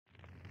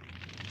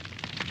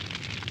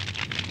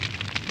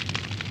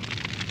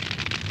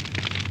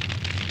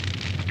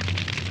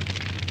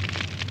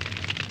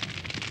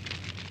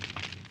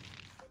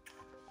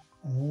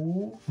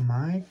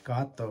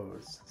got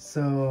those.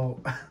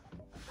 So,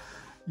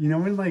 you know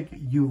when like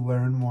you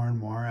learn more and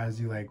more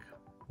as you like,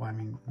 well, I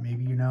mean,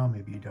 maybe you know,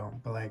 maybe you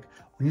don't, but like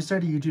when you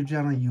start a YouTube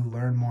channel, you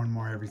learn more and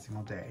more every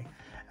single day.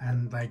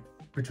 And like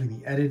between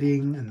the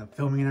editing and the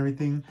filming and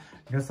everything,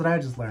 guess what I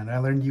just learned? I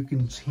learned you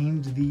can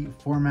change the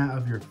format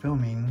of your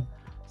filming.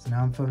 So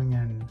now I'm filming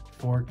in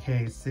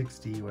 4K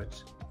 60,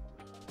 which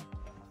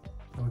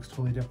it looks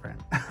totally different.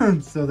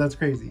 So that's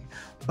crazy.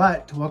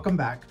 But welcome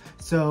back.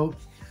 So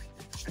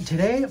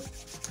today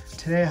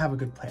I have a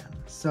good plan.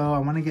 So I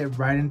want to get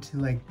right into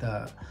like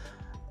the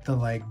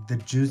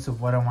juice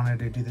of what I wanted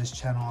to do this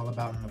channel all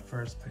about in the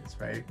first place,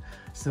 right?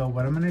 So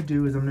what I'm gonna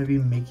do is I'm gonna be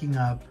making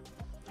up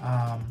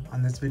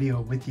on this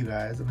video with you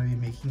guys. I'm gonna be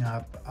making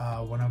up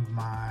one of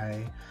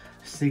my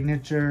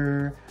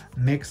signature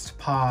mixed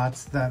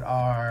pots that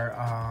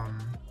are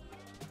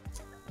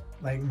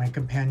like my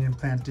companion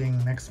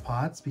planting mixed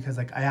pots, because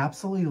like I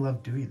absolutely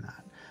love doing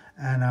that.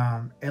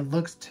 And it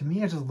looks, to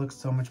me, it just looks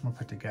so much more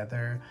put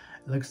together.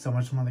 It looks so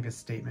much more like a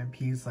statement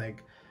piece,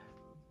 like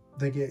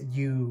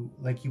you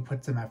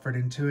put some effort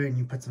into it and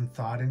you put some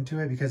thought into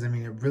it, because I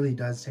mean it really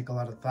does take a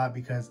lot of thought,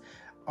 because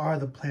are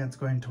the plants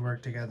going to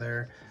work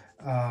together?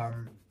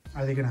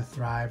 Are they going to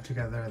thrive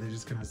together? Are they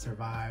just going to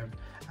survive?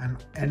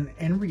 And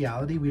in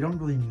reality, we don't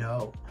really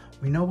know.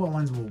 We know what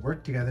ones will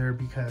work together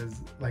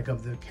because like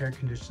of the care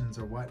conditions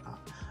or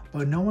whatnot,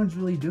 but no one's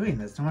really doing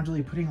this. No one's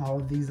really putting all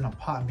of these in a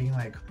pot and being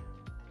like,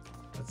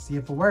 let's see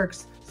if it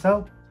works.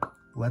 So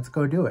let's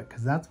go do it,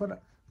 because that's what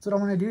I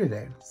want to do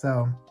today.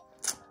 So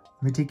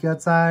let me take you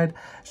outside,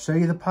 show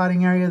you the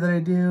potting area that I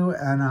do,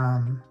 and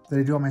that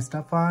I do all my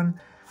stuff on.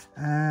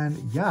 And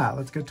yeah,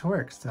 let's get to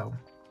work. So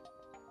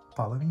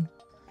follow me.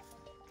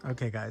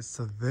 Okay guys,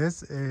 so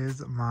this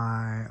is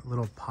my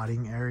little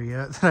potting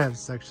area that I have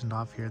sectioned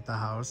off here at the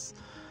house.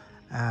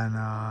 And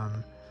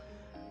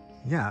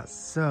yeah,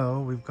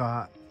 so we've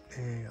got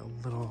a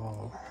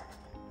little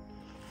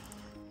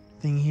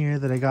thing here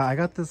that I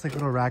got this like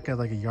little rack at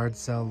like a yard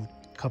sale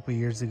a couple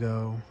years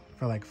ago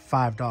for like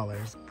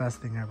 $5.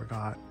 Best thing I ever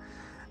got.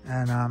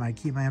 And I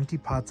keep my empty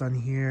pots on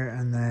here,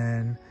 and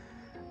then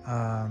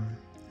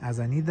as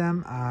I need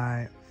them,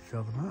 I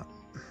fill them up.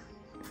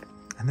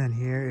 And then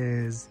here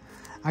is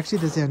actually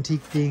this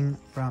antique thing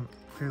from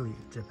clearly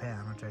Japan,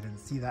 which I didn't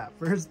see that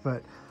first,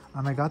 but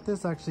I got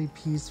this actually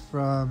piece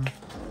from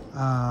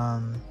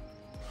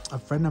a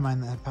friend of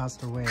mine that had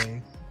passed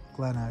away,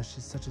 Glenna.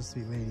 She's such a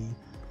sweet lady.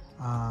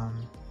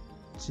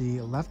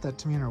 She left that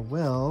to me in her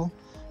will.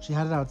 She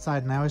had it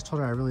outside, and I always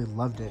told her I really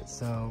loved it.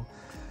 So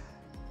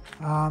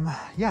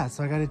yeah,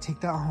 so I got to take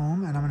that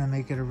home, and I'm gonna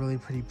make it a really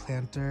pretty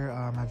planter.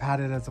 I've had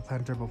it as a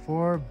planter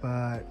before,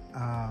 but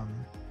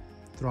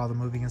through all the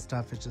moving and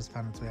stuff, it just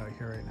found its way out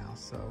here right now.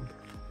 So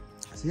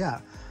yeah,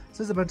 so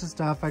there's a bunch of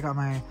stuff. I got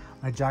my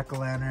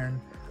jack-o'-lantern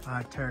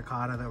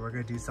terracotta that we're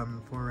gonna do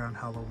something for around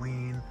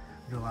Halloween.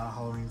 We do a lot of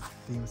Halloween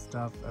themed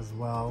stuff as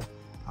well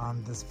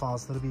this fall,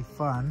 so it'll be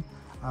fun.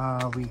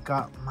 We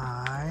got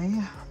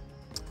my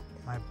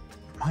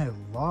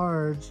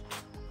large,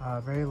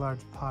 very large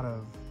pot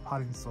of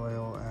potting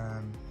soil,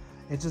 and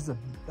it's just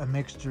a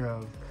mixture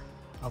of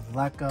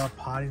leca,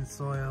 potting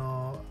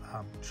soil,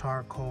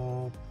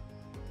 charcoal.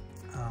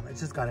 It's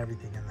just got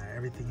everything in there,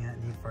 everything you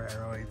need for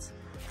aeroids.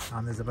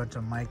 There's a bunch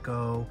of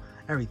myco,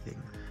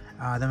 everything.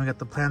 Then we got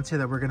the plants here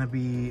that we're gonna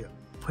be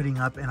putting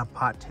up in a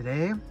pot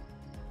today.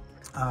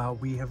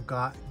 We have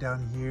got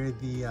down here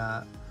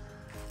the,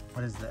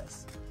 what is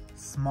this?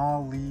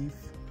 Small leaf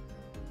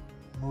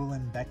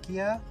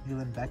Muehlenbeckia.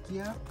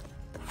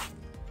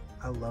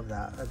 I love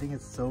that. I think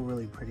it's so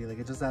really pretty. Like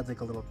it just adds like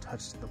a little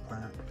touch to the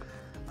plant.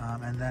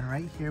 And then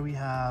right here we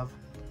have,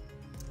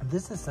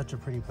 this is such a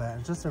pretty plant.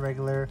 It's just a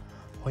regular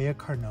Hoya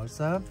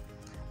carnosa,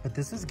 but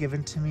this was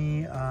given to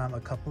me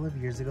a couple of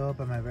years ago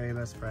by my very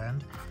best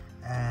friend,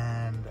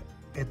 and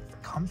it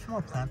comes from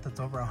a plant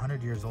that's over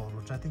 100 years old,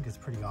 which I think is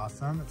pretty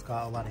awesome. It's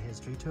got a lot of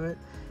history to it,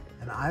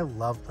 and I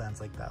love plants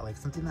like that, like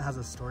something that has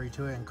a story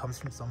to it and comes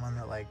from someone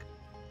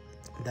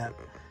that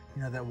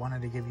you know, that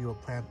wanted to give you a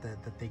plant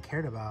that they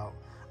cared about.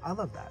 I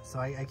love that. So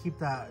I keep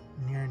that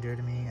near and dear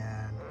to me,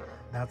 and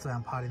that's why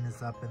I'm potting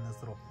this up in this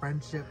little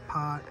friendship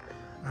pot.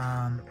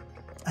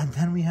 And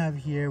then we have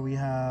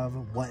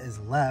what is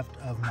left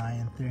of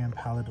my Anthurium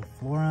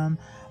pallidiflorum.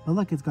 But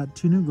look, it's got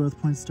 2 new growth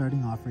points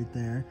starting off right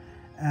there.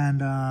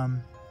 And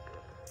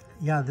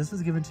yeah, this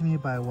was given to me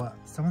by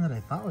someone that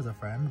I thought was a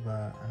friend,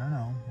 but I don't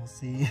know. We'll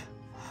see.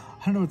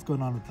 I don't know what's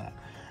going on with that.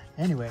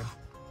 Anyway,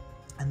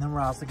 and then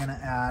we're also gonna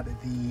add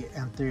the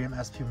Anthurium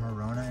sp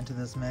morona into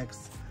this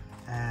mix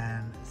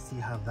and see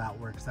how that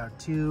works out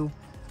too.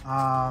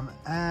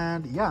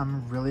 And yeah,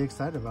 I'm really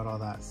excited about all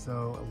that.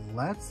 So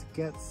let's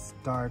get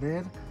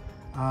started.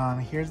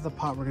 Here's the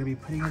pot we're gonna be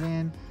putting it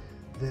in.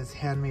 This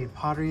handmade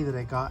pottery that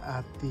I got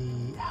at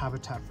the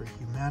Habitat for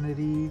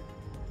Humanity.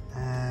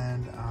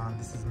 And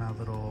this is my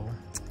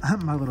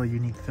little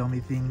unique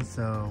filmy thing.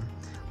 So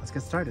let's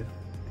get started.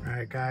 All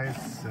right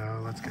guys,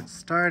 so let's get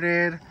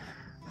started.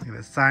 Look at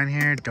the sign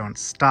here, don't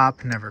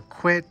stop, never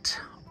quit.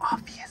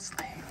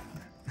 Obviously.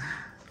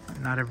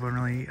 Not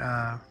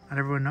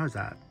everyone knows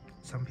that.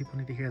 some people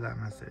need to hear that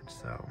message.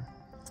 So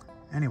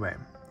anyway,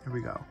 here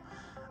we go.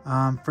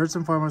 First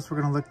and foremost,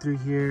 we're gonna look through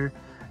here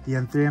the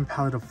Anthurium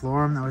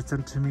pallidiflorum that was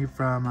sent to me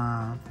from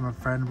a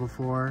friend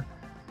before.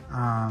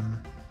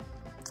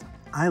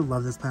 I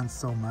love this plant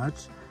so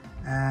much,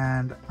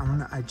 and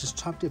I just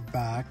chopped it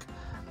back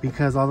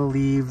because all the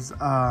leaves,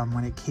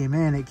 when it came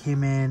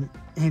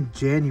in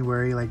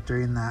January, like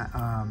during that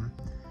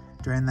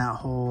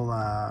whole,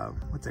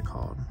 what's it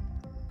called?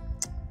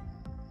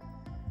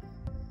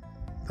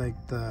 Like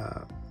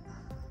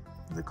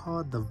what's it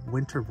called? The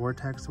winter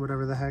vortex or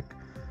whatever the heck.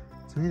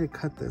 So I need to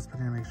cut this, but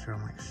I need to make sure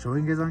I'm like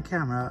showing you guys on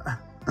camera.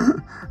 I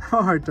have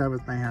a hard time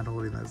with my hand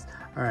holding this.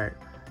 All right,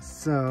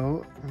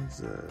 so let me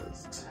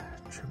just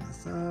trim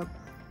this up.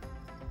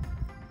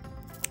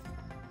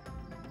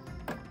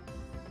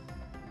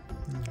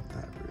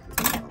 That root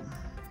as well.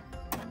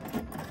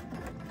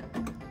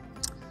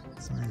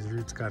 Some of these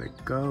roots gotta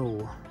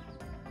go.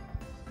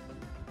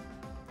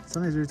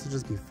 Some of these roots will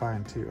just be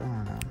fine too.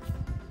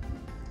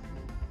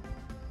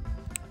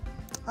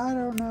 I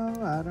don't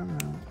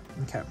know.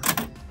 Okay.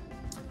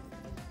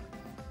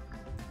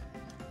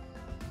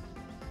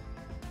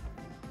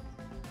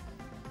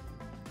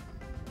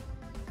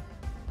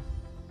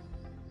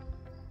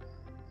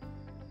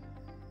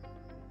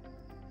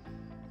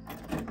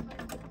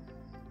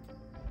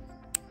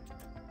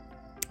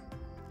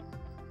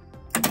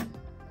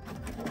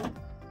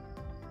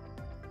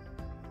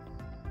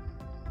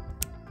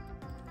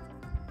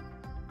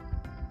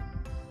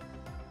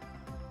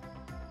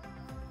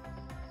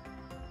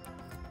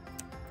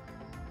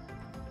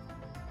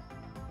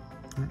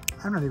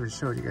 I'm not even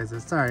showing you guys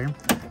this, sorry.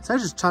 So I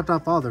just chopped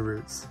off all the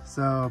roots.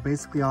 So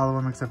basically all of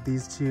them except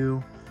these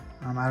two.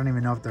 I don't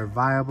even know if they're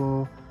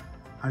viable.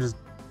 I'm just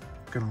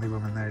gonna leave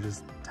them in there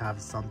just to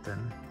have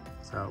something.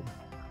 So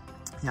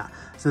yeah,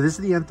 so this is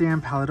the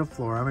Anthurium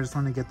pallidiflorum. I just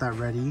want to get that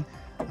ready.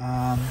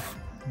 Let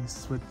me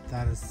switch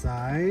that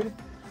aside.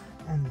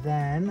 And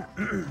then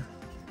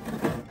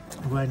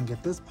go ahead and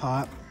get this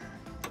pot.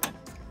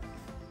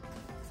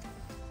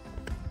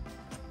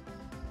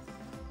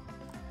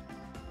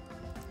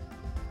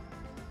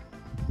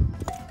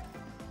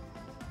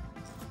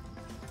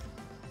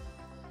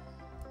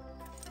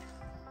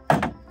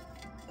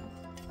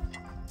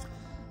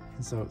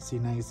 So see,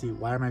 now you see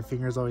why are my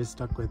fingers always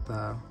stuck with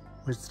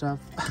stuff?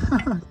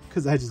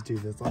 Because I just do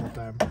this all the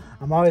time.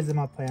 I'm always in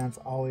my plants,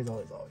 always.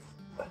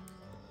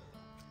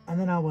 And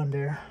then I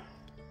wonder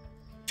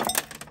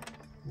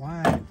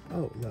why.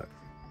 Oh, look,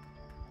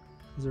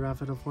 there's a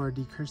Rhaphidophora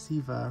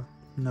decursiva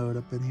node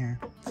up in here.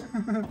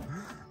 Oh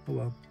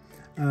well.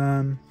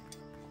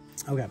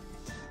 Okay,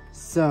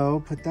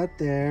 so put that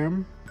there.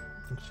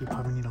 Actually,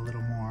 probably need a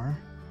little more.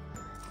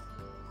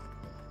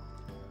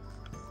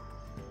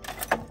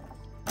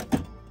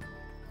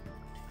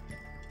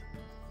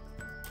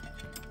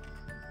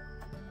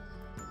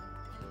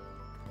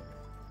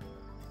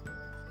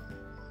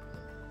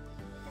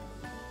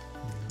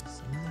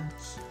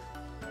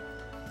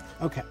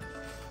 Okay,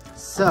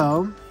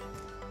 so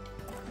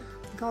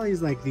look at all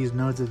these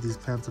nodes of these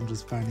plants I'm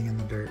just finding in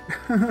the dirt.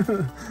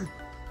 Oh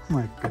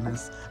my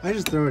goodness. I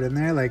just throw it in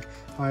there, like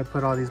how I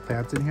put all these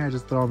plants in here, I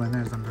just throw them in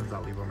there. Sometimes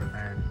I'll leave them in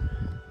there and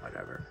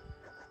whatever.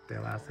 They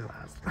last.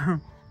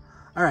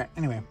 All right,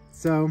 anyway,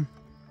 so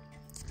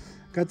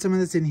got some of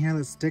this in here.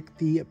 Let's stick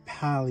the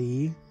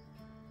pally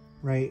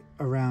right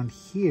around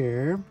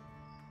here.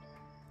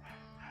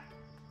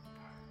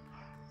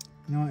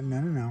 You know what,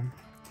 no.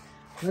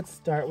 Let's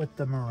start with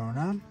the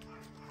Morona,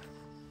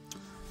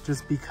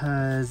 just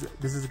because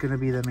this is going to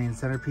be the main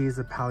centerpiece.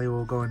 The pally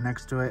will go in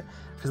next to it,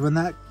 because when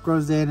that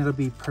grows in, it'll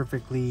be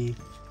perfectly,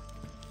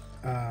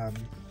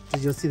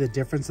 you'll see the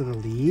difference of the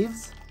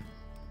leaves.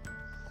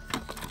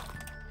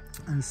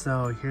 And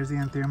so here's the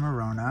Anthurium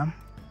Morona.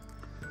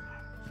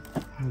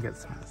 Let me get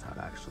some of this out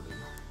actually.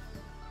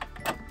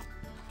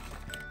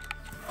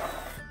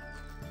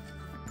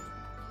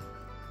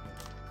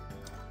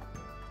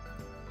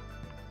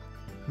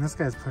 And this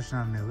guy's pushing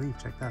out a new leaf,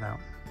 check that out.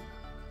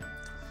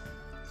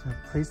 So I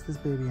place this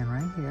baby in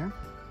right here,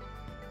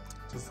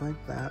 just like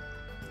that.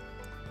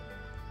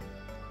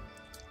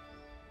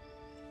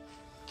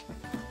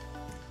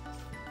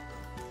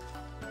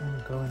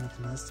 And go in with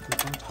the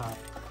scoop on top.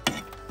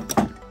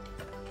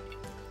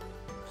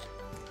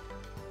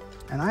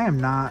 And I am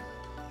not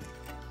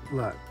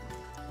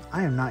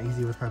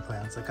easy with my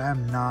plants. Like, I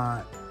am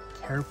not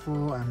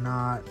careful, I'm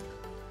not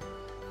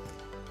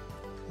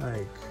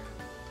like,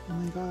 oh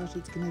my gosh,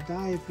 it's gonna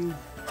die if you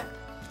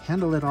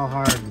handle it all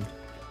hard.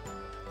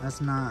 That's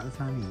not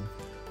me.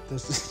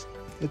 It's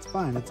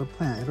fine, it's a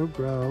plant, it'll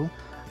grow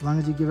as long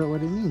as you give it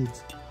what it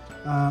needs.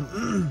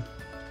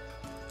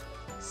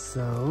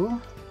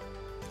 So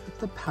put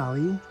the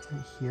pally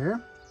right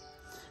here.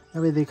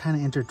 That way they kind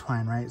of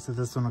intertwine, right? So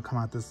this one will come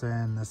out this way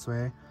and this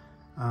way.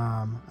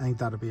 I think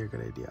that'll be a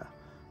good idea.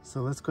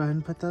 So let's go ahead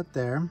and put that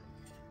there.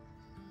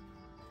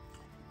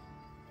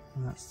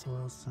 And that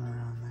soil somewhere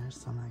around there,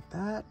 something like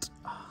that.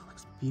 Oh,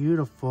 looks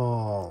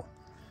beautiful.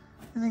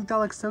 I think that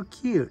looks so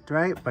cute,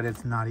 right? But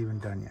it's not even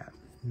done yet.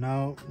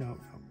 No.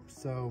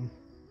 So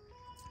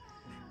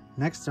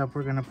Next up,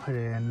 we're gonna put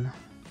in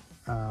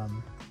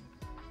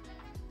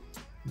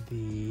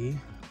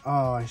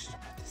oh, I should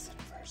put this in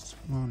first.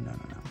 Oh, no.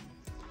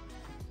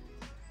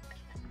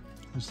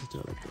 Let's just do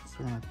it like this.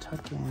 We're gonna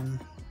tuck in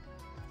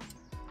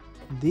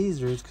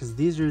these roots, because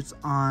these roots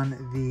on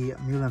the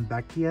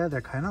Muehlenbeckia, they're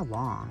kind of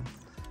long.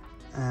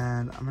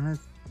 And I want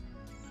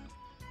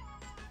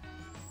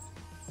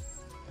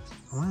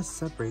to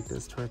separate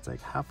this to where it's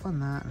like half on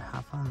that and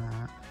half on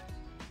that,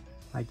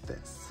 like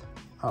this.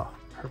 Oh,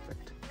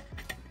 perfect.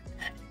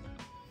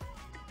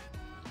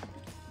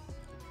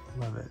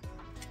 Love it.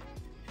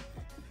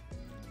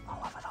 I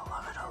love it, I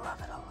love it, I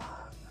love it a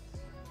lot.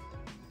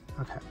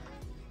 Okay.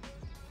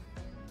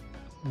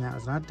 Now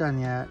it's not done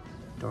yet.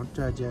 Don't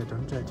judge yet,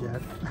 don't judge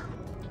yet.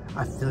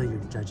 I feel you're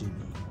judging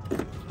me.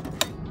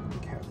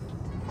 Okay.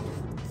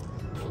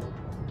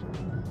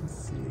 Let's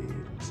see.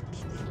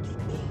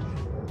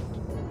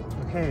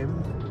 Okay,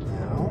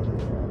 now.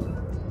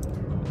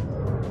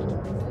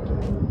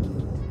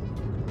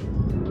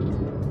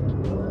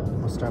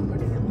 We'll start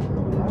putting in the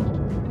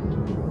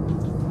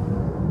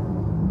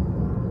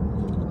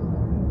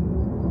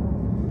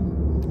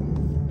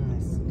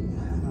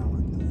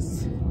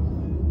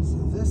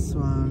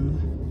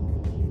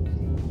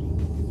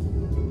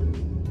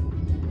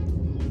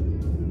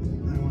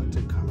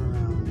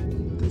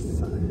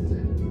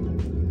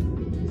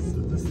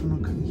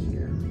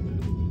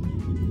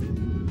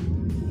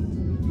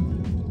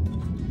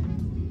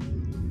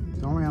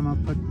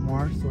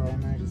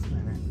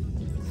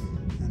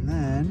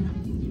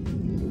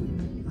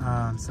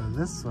so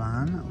this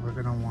one, we're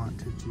gonna want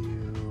to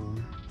do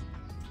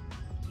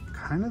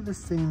kind of the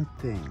same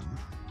thing.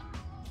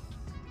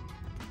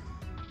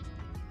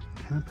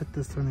 Kind of put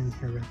this one in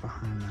here right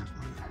behind that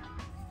one.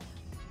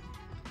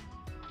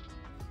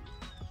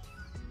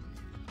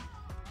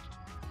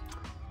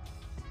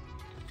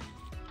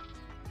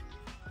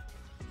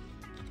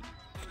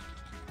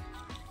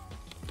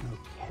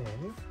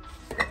 Okay.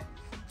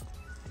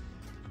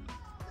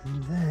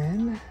 And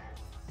then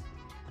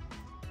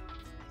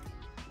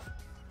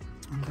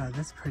I got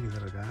this pretty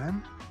little guy.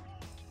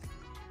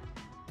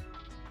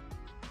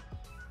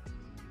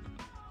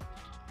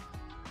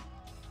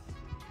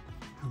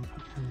 I'll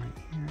put him right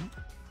here.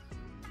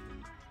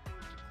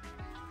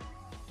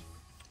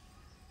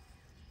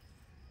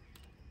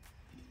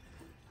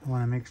 I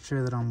want to make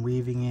sure that I'm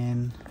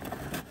weaving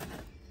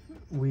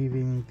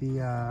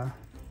the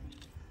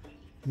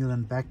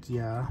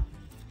Muehlenbeckia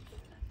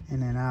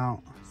in and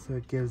out, so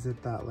it gives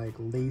it that like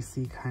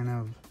lacy kind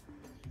of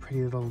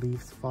pretty little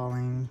leaves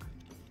falling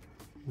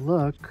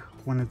look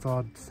when it's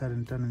all said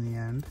and done in the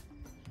end.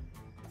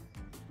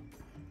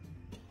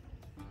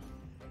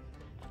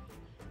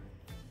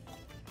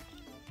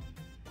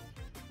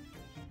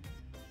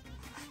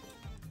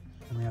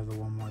 And we have the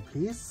one more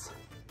piece.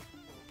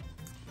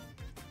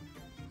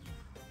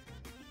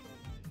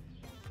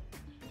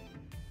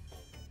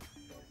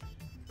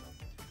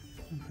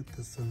 I'll put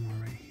this one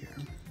more right here.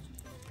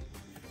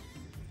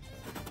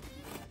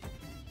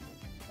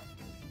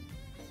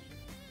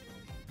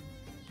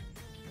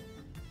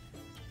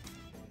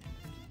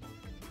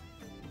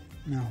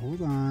 Now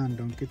hold on,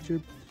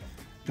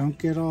 don't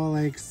get all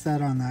like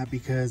set on that,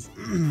 because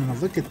I'm gonna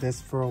look at this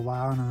for a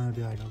while and I'm gonna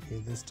be like, okay,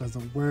 this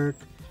doesn't work,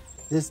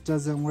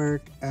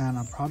 and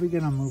I'm probably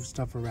gonna move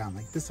stuff around.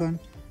 Like this one,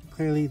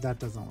 clearly that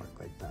doesn't work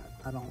like that.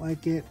 I don't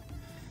like it.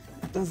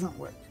 It doesn't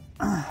work.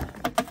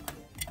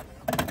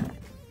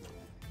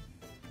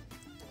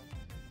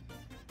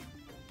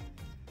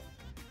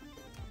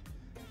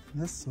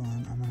 This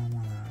one, I'm gonna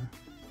wanna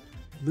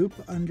loop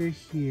under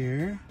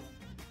here.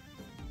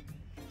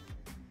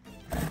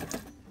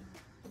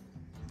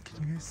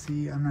 Can you guys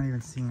see? I'm not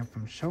even seeing if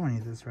I'm showing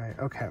you this right.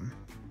 Okay.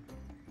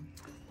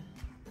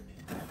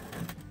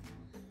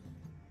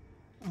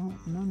 Oh,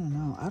 no.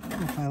 I don't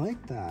know if I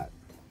like that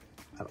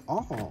at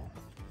all.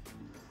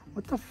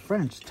 What the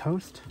French,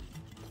 toast?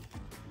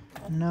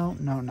 No.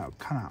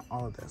 Come on,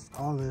 all of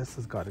this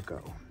has got to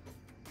go.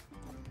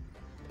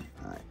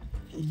 All right.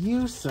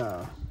 You,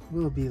 sir,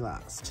 will be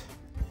last.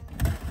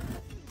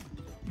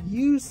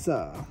 You,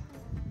 sir,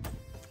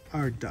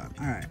 are done.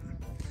 All right.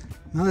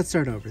 Now let's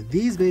start over.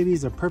 These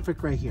babies are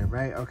perfect right here,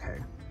 right? Okay.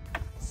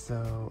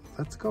 So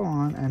let's go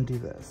on and do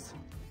this.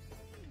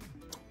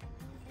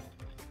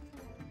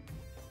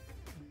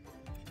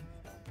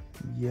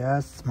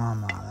 Yes,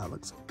 mama, that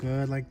looks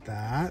good like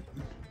that.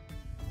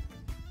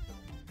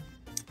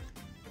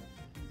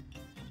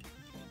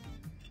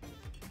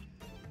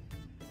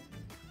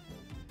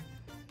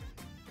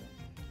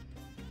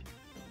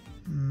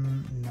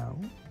 No.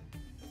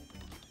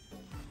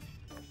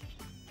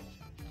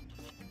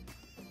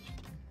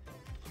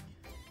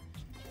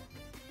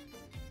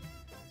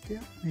 Yeah,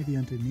 maybe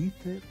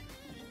underneath it.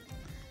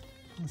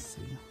 Let's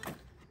see.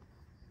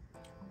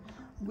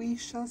 We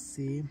shall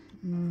see.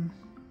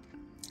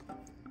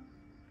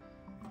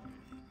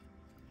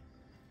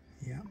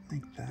 Yeah,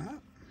 like that.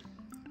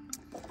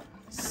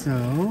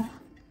 So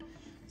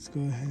let's go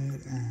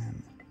ahead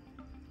and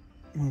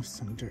move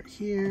some dirt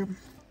here.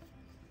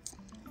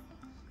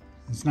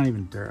 It's not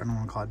even dirt. I don't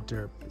want to call it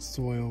dirt, but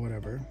soil,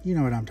 whatever. You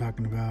know what I'm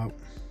talking about.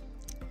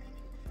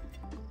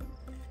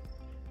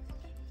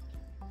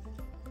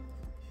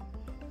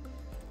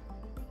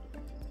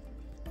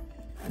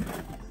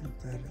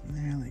 Put that in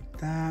there like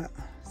that.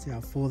 See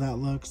how full that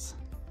looks?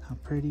 How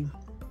pretty.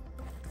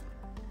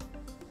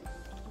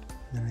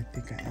 Then I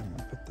think I am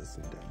gonna put this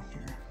one down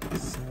here.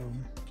 So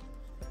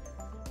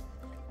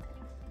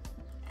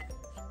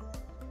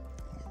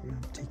we're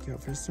gonna take you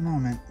out for just a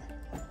moment.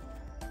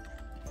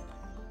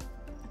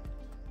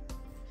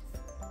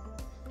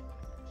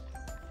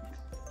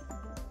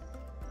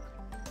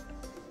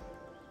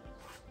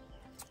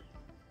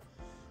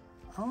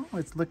 Oh,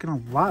 it's looking a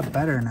lot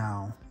better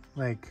now.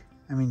 Like,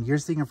 I mean, you're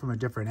seeing it from a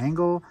different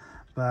angle,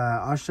 but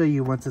I'll show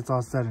you once it's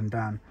all said and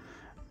done.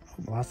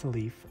 Oh, lost a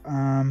leaf.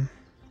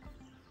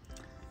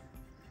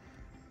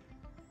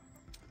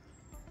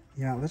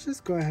 Yeah, let's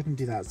just go ahead and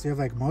do that. So you have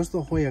like most of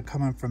the Hoya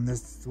coming from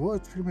this. Well,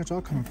 it's pretty much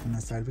all coming from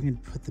this side. We can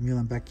put the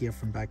Muehlenbeckia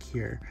from back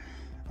here.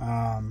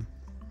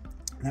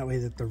 That way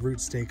that the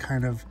roots stay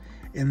kind of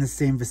in the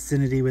same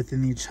vicinity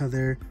within each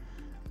other.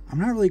 I'm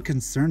not really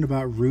concerned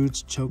about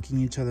roots choking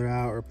each other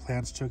out or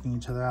plants choking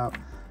each other out.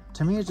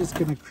 To me, it's just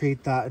gonna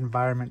create that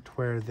environment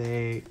where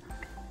it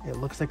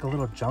looks like a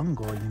little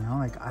jungle, you know?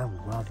 Like, I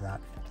love that.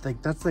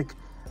 Like, that's like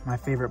my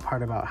favorite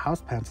part about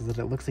houseplants is that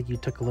it looks like you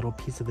took a little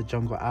piece of the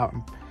jungle out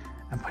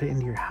and put it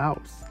into your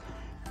house.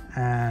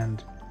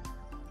 And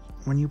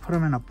when you put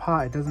them in a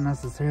pot, it doesn't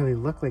necessarily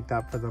look like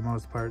that for the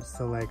most part.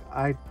 So like,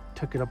 I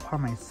took it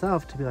upon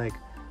myself to be like,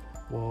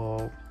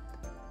 well,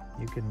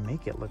 you can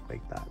make it look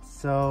like that.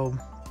 So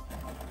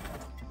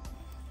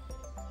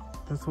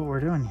that's what we're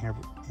doing here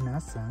in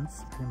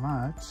essence, pretty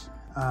much.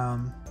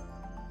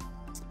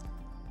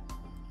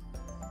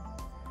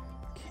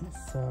 Okay,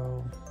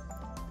 so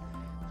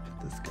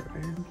put this guy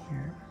right in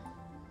here.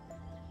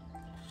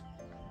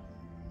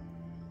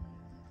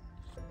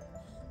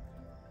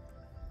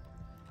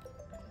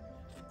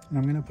 And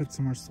I'm gonna put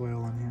some more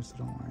soil on here, so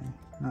don't worry.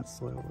 Not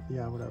soil,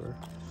 yeah, whatever.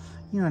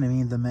 You know what I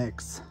mean, the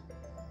mix.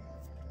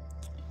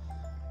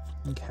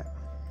 Okay.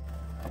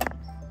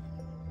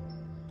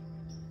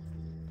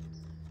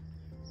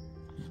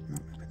 No,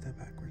 I put that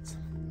backwards.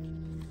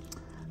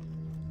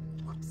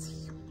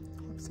 Whoopsie.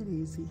 Whoopsie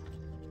daisy.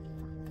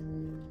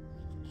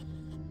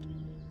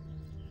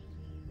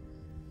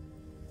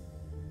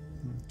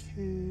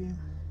 Okay.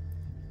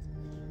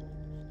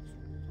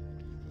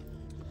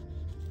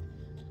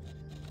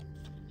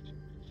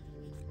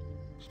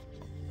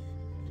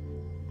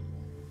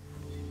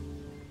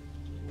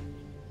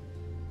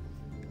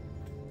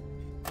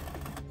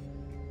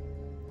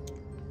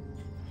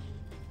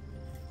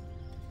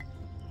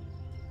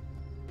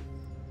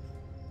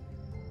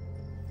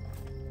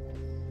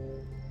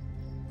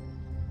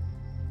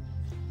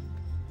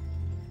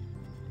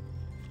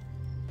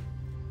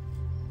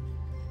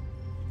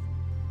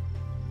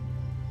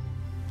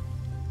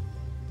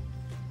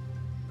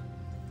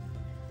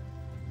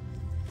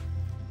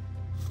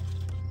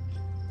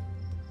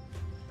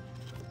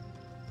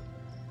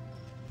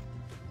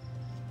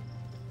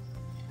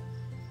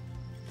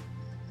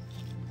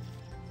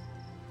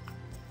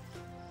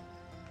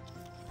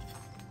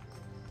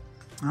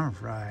 All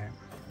right,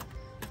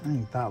 I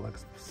think that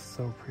looks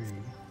so pretty.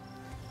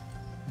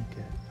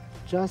 Okay,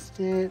 adjust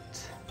it.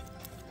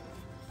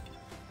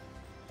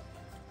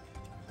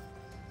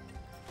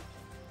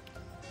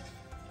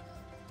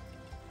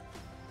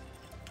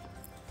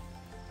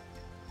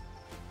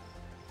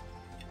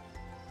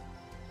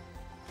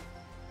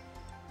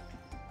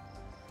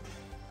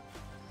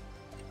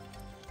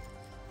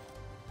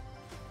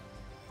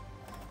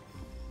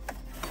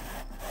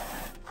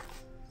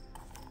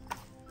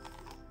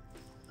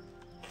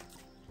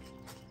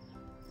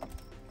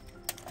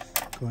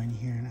 Go in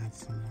here and add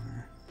some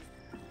more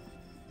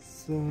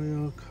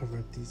soil, cover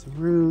up these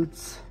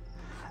roots.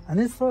 And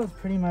this soil is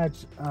pretty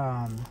much,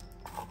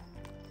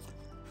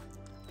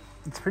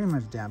 it's pretty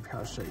much damp here,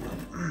 I'll show you.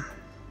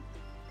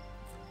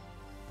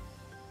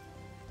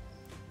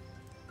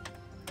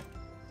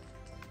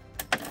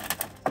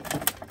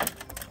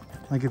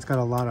 Like, it's got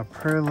a lot of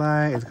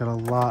perlite, it's got a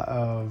lot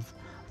of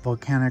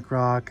volcanic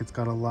rock, it's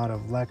got a lot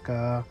of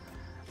leca,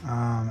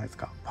 it's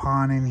got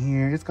pond in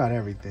here, it's got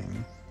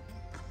everything.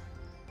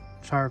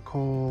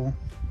 Charcoal,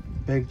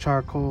 big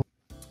charcoal.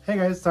 Hey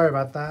guys, sorry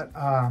about that.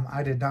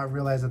 I did not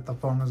realize that the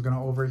phone was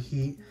gonna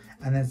overheat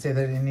and then say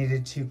that it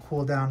needed to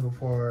cool down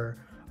before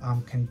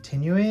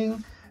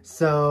continuing.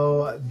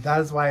 So that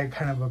is why I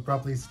kind of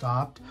abruptly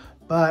stopped.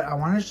 But I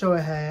want to go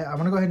ahead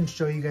and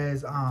show you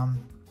guys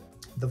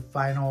the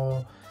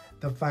final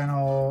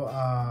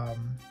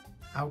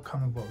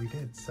outcome of what we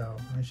did. So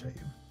let me show you.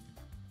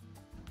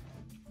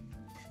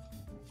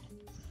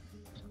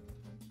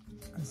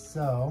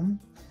 So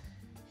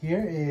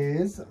here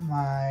is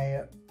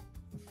my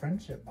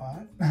friendship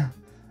pot.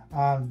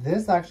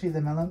 This actually, the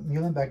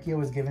Muehlenbeckia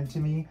was given to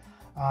me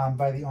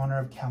by the owner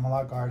of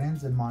Camelot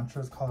Gardens in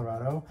Montrose,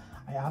 Colorado.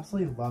 I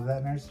absolutely love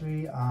that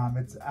nursery.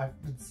 It's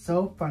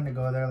so fun to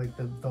go there. Like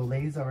the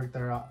ladies that work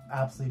there are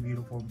absolutely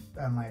beautiful,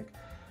 and like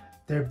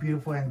they're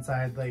beautiful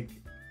inside. Like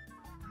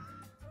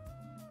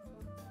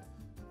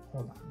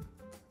hold on.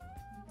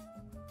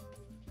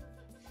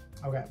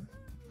 Okay.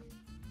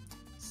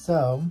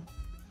 So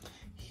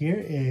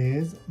here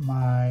is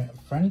my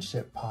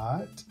friendship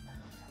pot.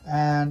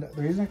 And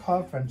the reason I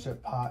call it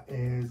friendship pot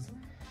is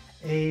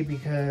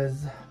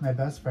because my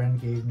best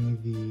friend gave me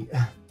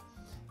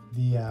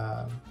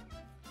the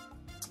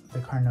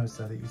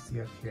Carnosa that you see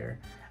up here.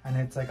 And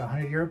it's like a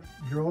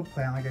 100-year-old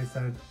plant, like I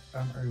said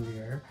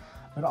earlier.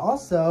 But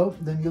also,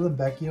 the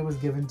Muehlenbeckia was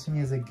given to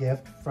me as a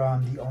gift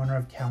from the owner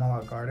of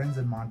Camelot Gardens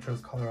in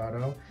Montrose,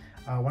 Colorado.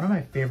 One of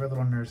my favorite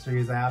little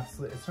nurseries.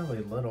 It's not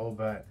really little,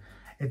 but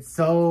it's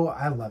so,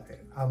 I love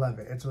it. I love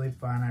it. It's really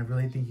fun. I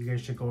really think you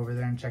guys should go over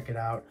there and check it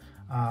out.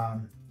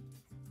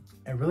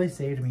 It really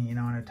saved me, you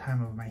know, in a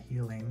time of my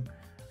healing,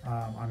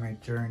 on my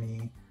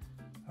journey,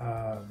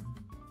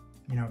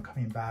 you know,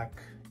 coming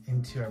back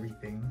into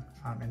everything,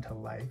 into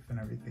life and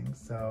everything.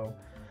 So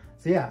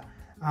yeah.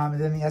 And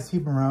then the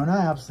SP Morona,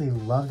 I absolutely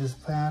love this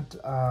plant.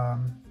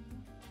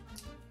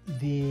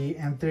 The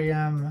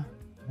Anthurium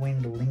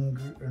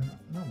windlingrii,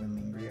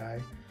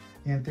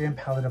 the Anthurium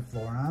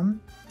pallidiflorum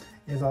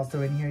is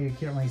also in here. You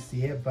can't really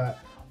see it, but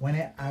when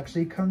it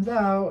actually comes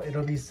out,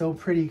 it'll be so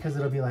pretty because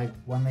it'll be like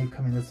one leaf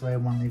coming this way,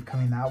 one leaf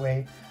coming that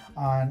way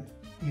on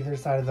either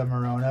side of the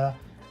Morona.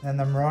 Then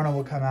the Morona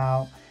will come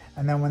out,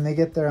 and then when they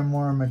get their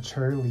more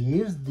mature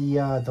leaves,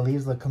 the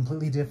leaves look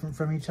completely different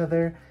from each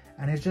other,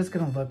 and it's just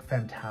gonna look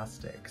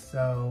fantastic.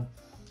 So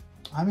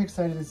I'm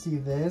excited to see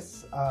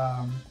this,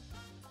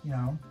 you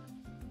know,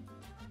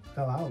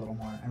 fill out a little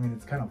more. I mean,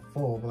 it's kind of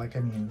full, but like, I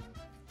mean,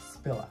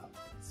 spill out.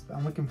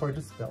 I'm looking forward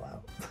to spill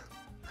out.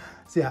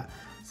 So yeah,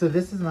 so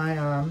this is my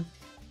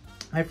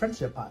my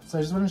friendship pot. So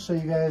I just want to show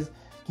you guys,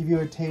 give you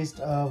a taste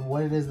of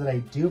what it is that I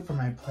do for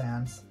my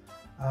plants.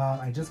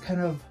 I just kind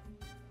of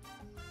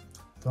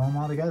throw them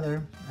all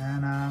together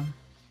and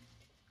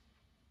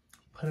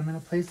put them in a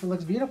place that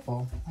looks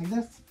beautiful, like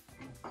this.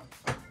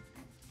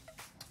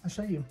 I'll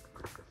show you.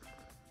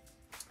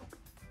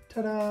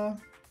 Ta-da!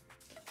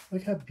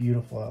 Look how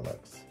beautiful that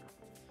looks.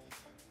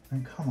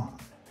 And come on,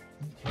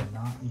 you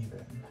cannot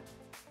even.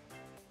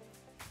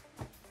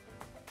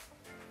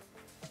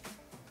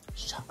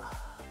 Shut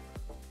up.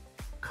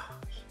 Gosh,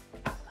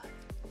 I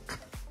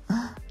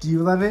love it. Do you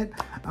love it?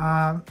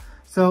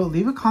 So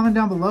leave a comment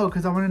down below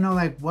because I want to know,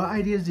 like, what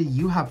ideas do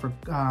you have for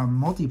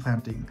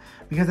multi-planting?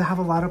 Because I have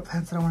a lot of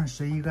plants that I want to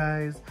show you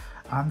guys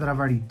that I've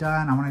already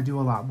done. I want to do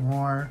a lot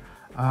more.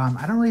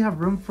 I don't really have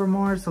room for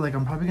more, so like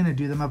I'm probably going to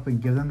do them up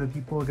and give them to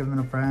people, give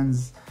them to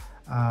friends,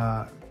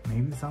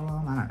 maybe sell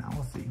them, I don't know,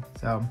 we'll see.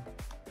 So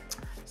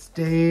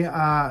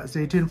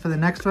stay tuned for the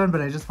next one, but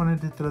I just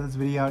wanted to throw this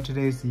video out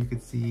today so you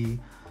could see, you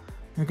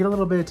know, get a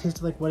little bit of taste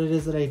of like what it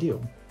is that I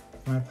do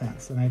for my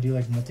plants. And I do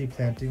like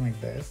multi-planting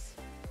like this.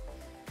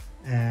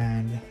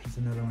 And there's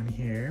another one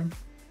here.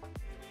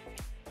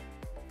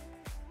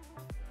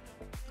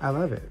 I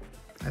love it.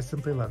 I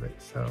simply love it.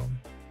 So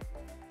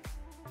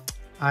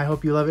I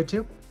hope you love it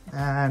too.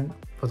 And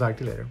we'll talk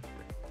to you later.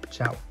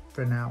 Ciao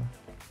for now.